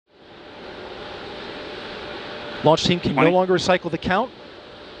Launch team can no longer recycle the count.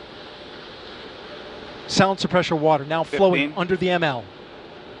 Sound suppressor water now flowing 15. under the ML.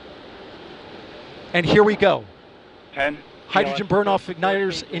 And here we go. 10. Hydrogen burn-off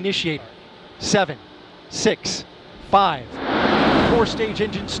igniters initiated. 7, 6, 5. 4-stage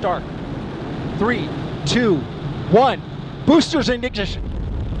engine start. 3, 2, 1. Boosters in ignition.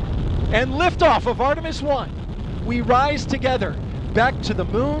 And liftoff of Artemis I. We rise together back to the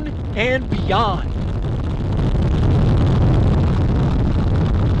moon and beyond.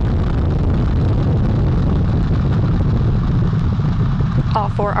 All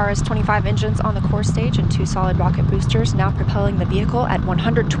 4 RS-25 engines on the core stage and 2 solid rocket boosters now propelling the vehicle at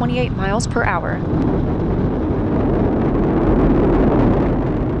 128 miles per hour.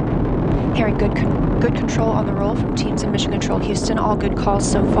 Hearing good control on the roll from teams in Mission Control Houston. All good calls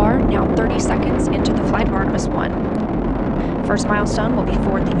so far. Now 30 seconds into the flight of Artemis I. First milestone will be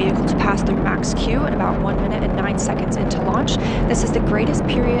for the vehicle to pass through max Q at about 1 minute and 9 seconds into launch. This is the greatest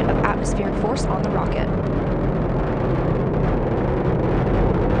period of atmospheric force on the rocket.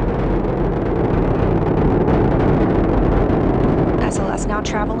 SLS now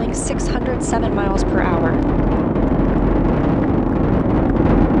traveling 607 miles per hour.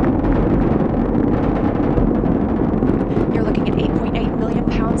 You're looking at 8.8 million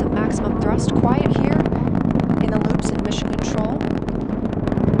pounds of maximum thrust. Quiet here in the loops in Mission Control.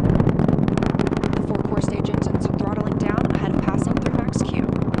 The 4 core stage engines are throttling down ahead of passing through max Q.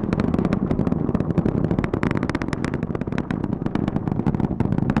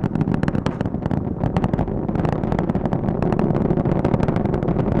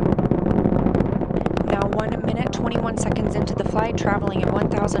 Now 1 minute, 21 seconds into the flight, traveling at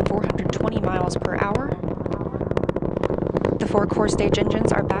 1,420 miles per hour. The 4 core stage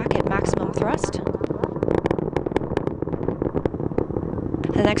engines are back at maximum thrust.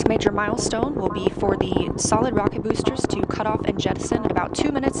 The next major milestone will be for the solid rocket boosters to cut off and jettison at about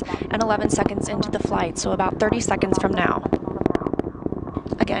 2 minutes and 11 seconds into the flight, so about 30 seconds from now.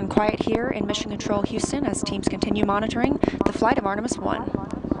 Again, quiet here in Mission Control Houston as teams continue monitoring the flight of Artemis I.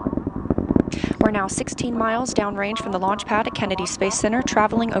 We're now 16 miles downrange from the launch pad at Kennedy Space Center,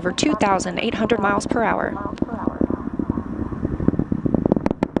 traveling over 2,800 miles per hour.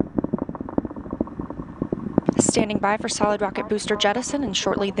 Standing by for solid rocket booster jettison and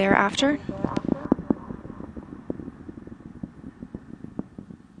shortly thereafter.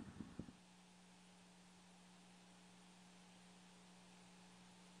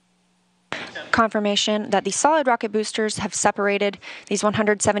 Confirmation that the solid rocket boosters have separated these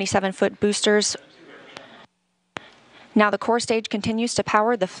 177-foot boosters. Now the core stage continues to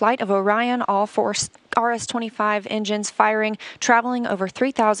power the flight of Orion, all 4 RS-25 engines firing, traveling over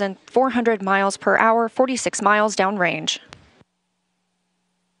 3,400 miles per hour, 46 miles downrange.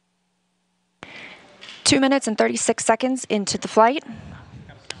 2 minutes and 36 seconds into the flight.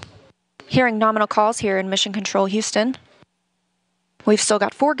 Hearing nominal calls here in Mission Control Houston. We've still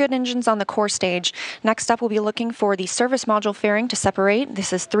got 4 good engines on the core stage. Next up, we'll be looking for the service module fairing to separate.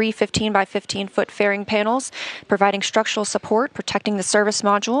 This is 3 15 by 15-foot fairing panels, providing structural support, protecting the service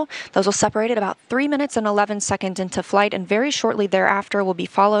module. Those will separate at about 3 minutes and 11 seconds into flight, and very shortly thereafter will be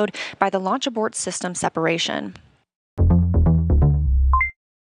followed by the launch abort system separation.